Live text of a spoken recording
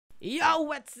Yo,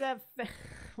 what's up?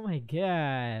 Oh my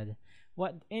god,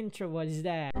 what intro was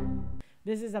that?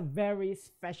 This is a very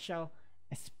special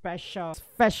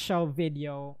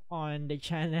video on the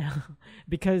channel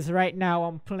because right now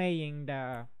I'm playing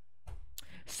the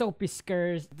Shopies.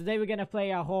 Today we're gonna play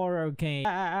a horror game.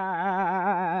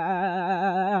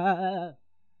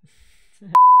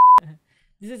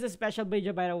 This is a special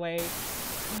video, by the way.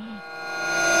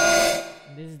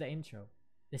 This is the intro.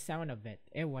 The sound of it.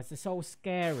 It was so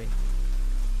scary.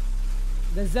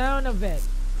 The sound of it.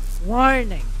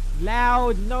 Warning.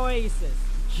 Loud noises.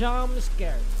 Jump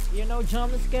scares. You know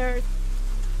jump scares?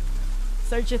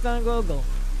 Search it on Google.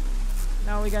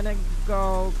 Now we're gonna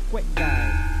go quick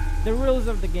guide. The rules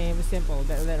of the game is simple.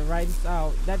 That writes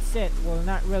out. That's it. Well,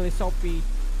 not really soapy.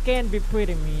 Can be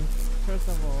pretty mean. First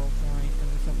of all, point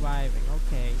in surviving.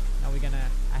 Okay. Now we're gonna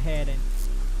ahead and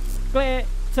play.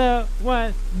 2,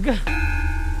 1, go.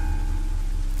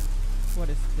 What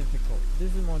is difficult?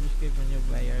 This is more descriptive for new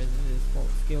players. This is for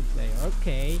skilled player.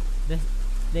 Okay,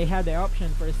 they have the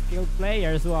option for skilled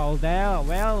players. Well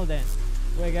then,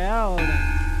 we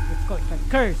click the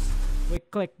curse. We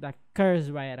click the curse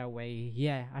right away.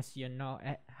 Yeah, as you know,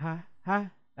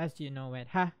 as you know it,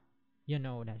 you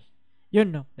know that,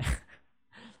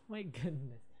 My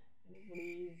goodness,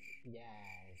 please,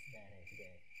 yes, that is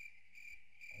good.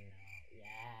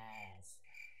 Yes,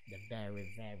 the very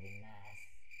nice.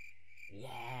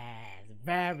 Yes,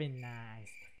 very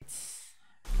nice. It's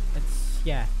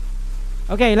yeah.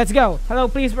 Okay, let's go. Hello,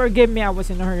 please forgive me. I was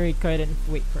in a hurry, couldn't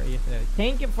wait for you. So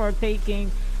thank you for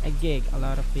taking a gig. A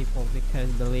lot of people because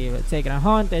believe it taking a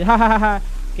haunted. Ha ha ha.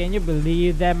 Can you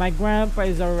believe that my grandpa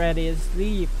is already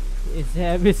asleep? Is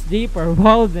heavy sleeper?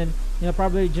 Well then,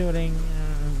 probably during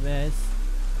this.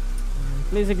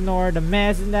 Please ignore the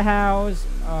mess in the house.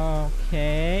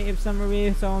 Okay, if some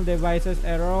reason devices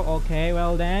error. Okay,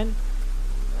 well then.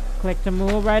 Click to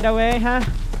move right away, huh?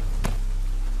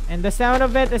 And the sound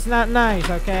of it is not nice,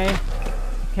 okay?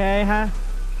 Okay, huh?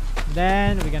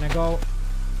 Then we're gonna go. Oh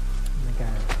my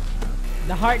god.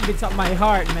 The heartbeats of my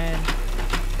heart, man.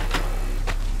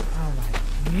 Oh my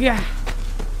god.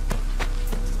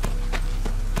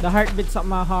 The heartbeats of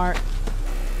my heart.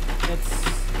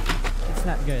 It's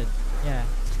not good. Yeah.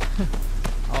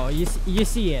 Oh, you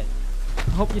see it.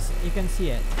 I hope you can see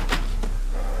it.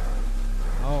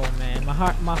 Oh man, my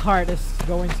heart is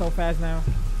going so fast now.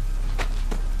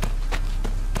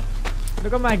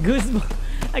 Look at my goosebumps.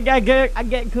 I get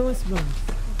goosebumps.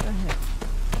 What the heck?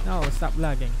 No, stop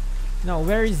lagging. No,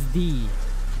 where is D?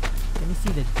 Can you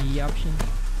see the D option?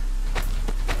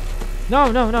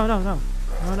 No. No.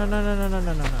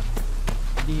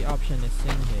 D option is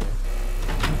in here.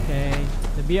 Okay.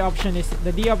 The D option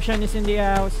is in the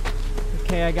house.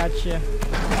 Okay, I got you.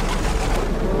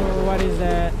 Oh, what is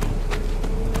that?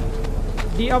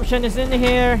 D option is in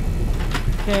here.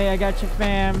 Okay, I got you,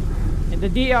 fam. And the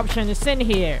D option is in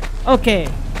here. Okay.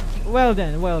 Well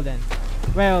done, everybody.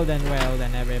 Well done,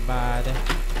 everybody.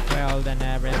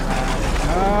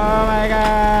 Oh my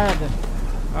god.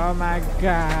 Oh my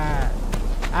god.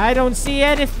 I don't see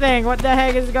anything. What the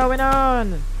heck is going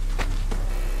on?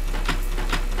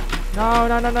 No.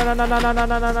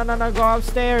 Go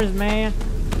upstairs, man.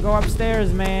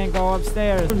 Go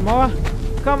upstairs. More.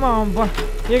 Come on, boy.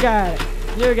 You got it.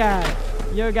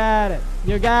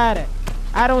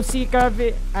 I don't see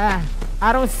Curvy. I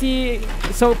don't see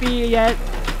Soapy yet.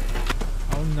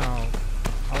 Oh no.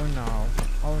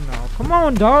 Come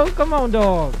on, dog.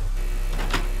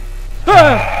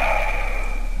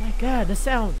 My god, the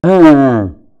sound.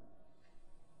 My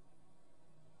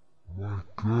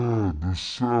god, the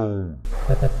sound.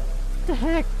 What the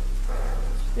heck?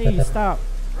 Please stop.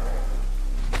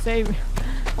 Save me.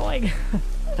 Oh my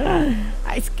god.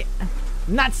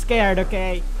 I'm not scared,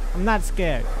 okay? I'm not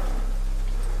scared.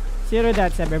 Zero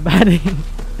dots, everybody.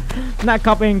 I'm not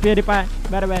copying PewDiePie,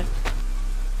 by the way.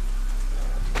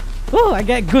 Oh, I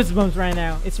get goosebumps right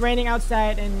now. It's raining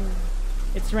outside and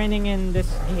it's raining in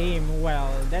this game.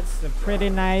 Well, that's a pretty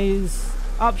nice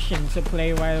option to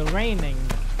play while raining.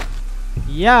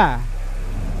 Yeah.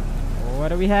 What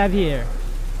do we have here?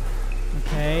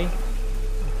 Okay.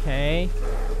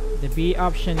 The B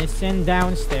option is in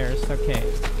downstairs.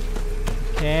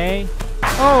 Okay.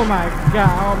 Oh my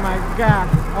god.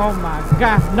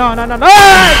 No. Oh,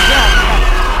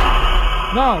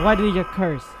 no, why did you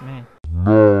curse, man?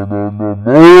 No.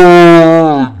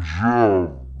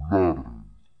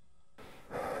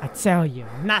 I tell you,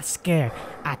 I'm not scared.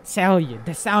 I tell you,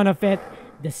 the sound of it,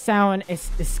 the sound is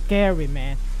scary,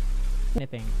 man.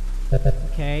 Anything.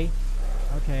 Okay.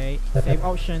 Save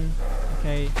option.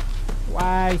 Okay.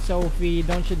 Why, Sophie?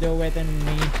 Don't you do it in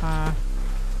me, huh?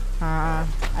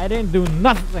 I didn't do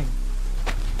nothing.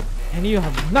 And you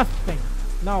have nothing.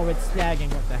 No, it's lagging.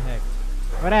 What the heck?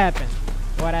 What happened?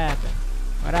 What happened?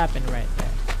 What happened right there?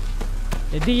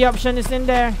 The D option is in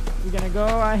there. We're gonna go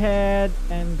ahead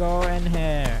and go in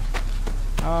here.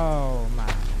 Oh my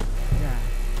god.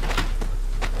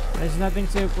 There's nothing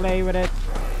to play with it.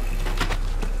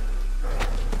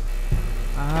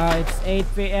 It's 8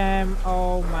 p.m.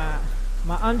 Oh my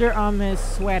underarm is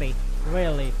sweaty.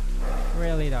 Really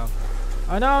though.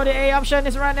 Oh no, the A option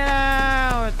is running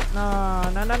out. No.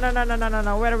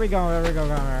 Where are we going? Where are we going?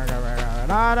 No.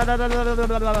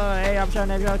 A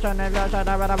option. Oh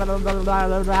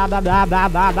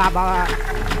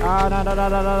no.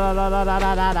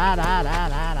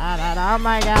 Oh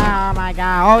my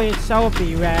god. Oh, it's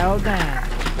Sophie. Well then.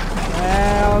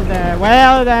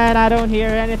 I don't hear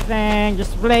anything.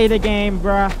 Just play the game,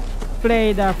 bruh.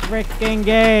 Play the freaking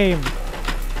game.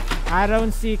 I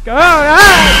don't see.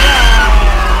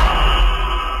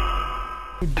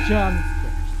 Jump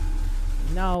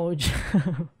scares. No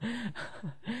jump.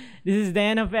 This is the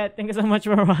end of it. Thank you so much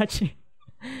for watching.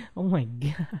 Oh my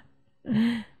god.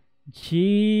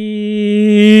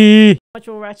 Gee. Thank you so much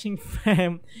for watching,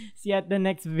 fam. See you at the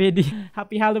next video.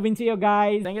 Happy Halloween to you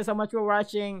guys. Thank you so much for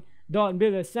watching. Don't be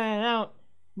the sign out.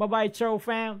 Bye bye, troll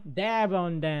fam. Dab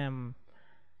on them.